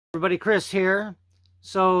Everybody, Chris here.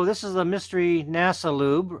 So this is the mystery NASA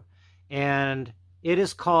lube, and it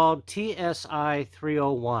is called TSI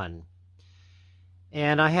 301.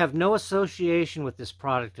 And I have no association with this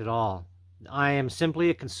product at all. I am simply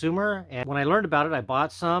a consumer, and when I learned about it, I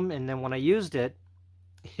bought some, and then when I used it,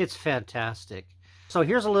 it's fantastic. So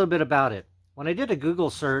here's a little bit about it. When I did a Google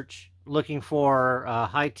search looking for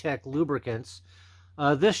high-tech lubricants,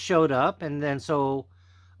 this showed up, and then so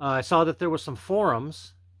I saw that there were some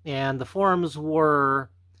forums. And the forums were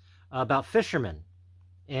about fishermen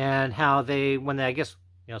and how I guess,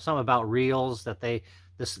 some about reels, that the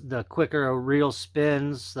quicker a reel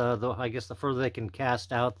spins, I guess the further they can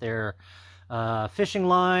cast out their fishing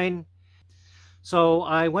line. So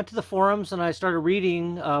I went to the forums and I started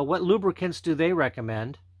reading what lubricants do they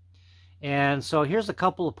recommend. And so here's a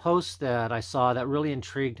couple of posts that I saw that really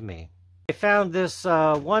intrigued me. I found this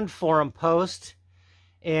one forum post,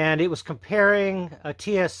 and it was comparing a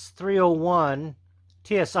TSI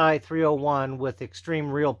 301 with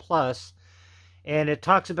Extreme Reel Plus, and it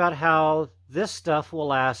talks about how this stuff will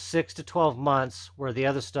last 6 to 12 months, where the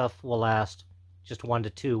other stuff will last just 1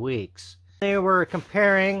 to 2 weeks. They were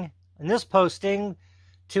comparing, in this posting,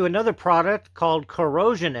 to another product called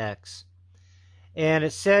Corrosion X, and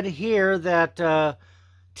it said here that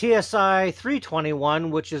TSI 321,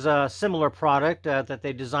 which is a similar product that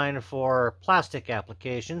they designed for plastic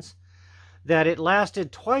applications, that it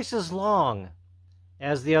lasted twice as long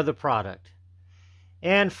as the other product.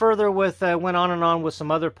 And further went on and on with some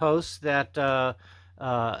other posts that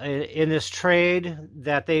in this trade,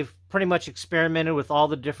 that they've pretty much experimented with all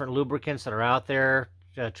the different lubricants that are out there,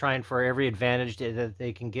 trying for every advantage that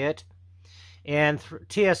they can get. And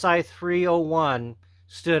TSI 301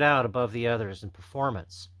 stood out above the others in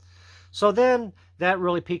performance. So then that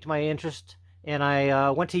really piqued my interest, and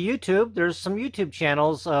I went to YouTube. There's some YouTube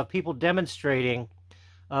channels of people demonstrating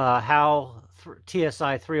how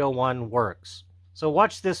TSI 301 works. So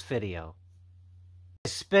watch this video.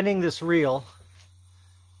 Spinning this reel,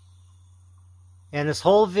 and this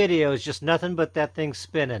whole video is just nothing but that thing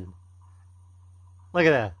spinning. Look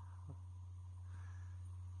at that.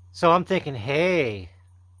 So I'm thinking, hey,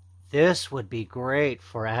 this would be great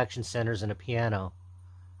for action centers and a piano.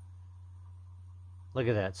 Look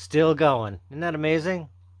at that, still going. Isn't that amazing?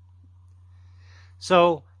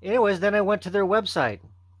 So anyways, then I went to their website.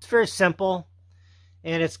 It's very simple,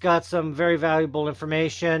 and it's got some very valuable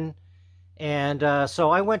information. And so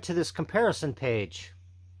I went to this comparison page.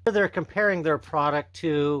 They're comparing their product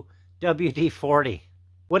to WD-40.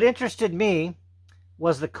 What interested me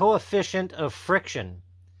was the coefficient of friction.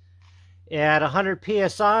 At 100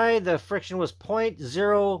 psi, the friction was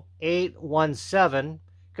 0.0817.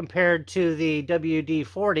 Compared to the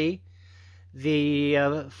WD-40,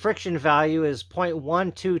 the friction value is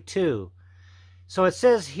 0.122. So it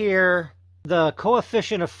says here, the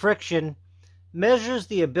coefficient of friction measures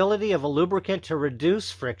the ability of a lubricant to reduce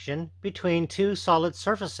friction between two solid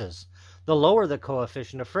surfaces. The lower the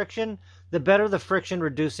coefficient of friction, the better the friction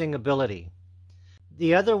reducing ability.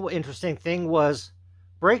 The other interesting thing was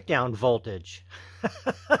breakdown voltage.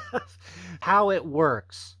 How it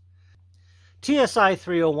works. TSI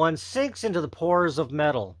 301 sinks into the pores of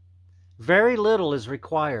metal. Very little is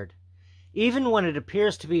required. Even when it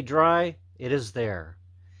appears to be dry, it is there.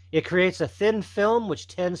 It creates a thin film which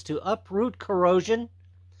tends to uproot corrosion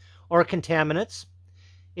or contaminants.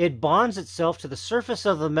 It bonds itself to the surface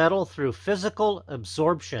of the metal through physical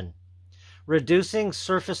absorption, reducing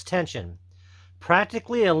surface tension,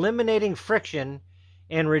 practically eliminating friction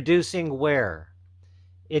and reducing wear.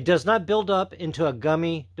 It does not build up into a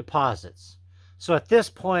gummy deposits. So at this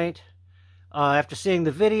point, after seeing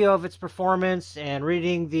the video of its performance and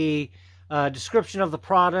reading the description of the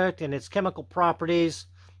product and its chemical properties,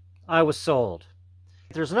 I was sold.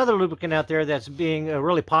 There's another lubricant out there that's being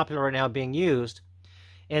really popular right now, being used,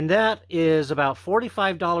 and that is about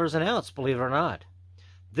 $45 an ounce, believe it or not.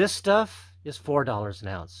 This stuff is $4 an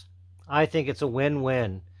ounce. I think it's a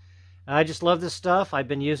win-win. I just love this stuff. I've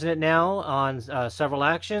been using it now on several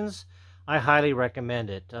actions. I highly recommend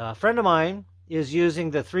it. A friend of mine is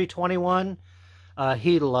using the 321.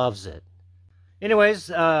 He loves it. Anyways,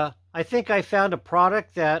 I think I found a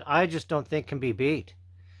product that I just don't think can be beat.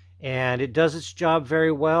 And it does its job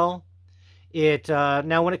very well.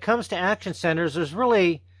 Now, when it comes to action centers, there's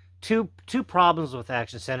really two problems with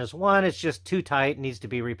action centers. One, it's just too tight, needs to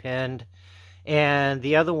be repinned. And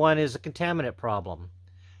the other one is a contaminant problem.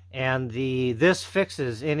 And this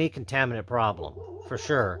fixes any contaminant problem, for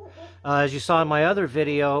sure. As you saw in my other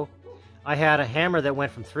video, I had a hammer that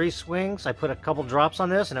went from 3 swings. I put a couple drops on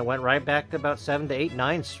this and it went right back to about 7 to 8,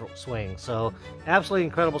 9 swings. So absolutely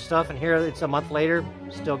incredible stuff. And here it's a month later,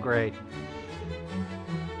 still great.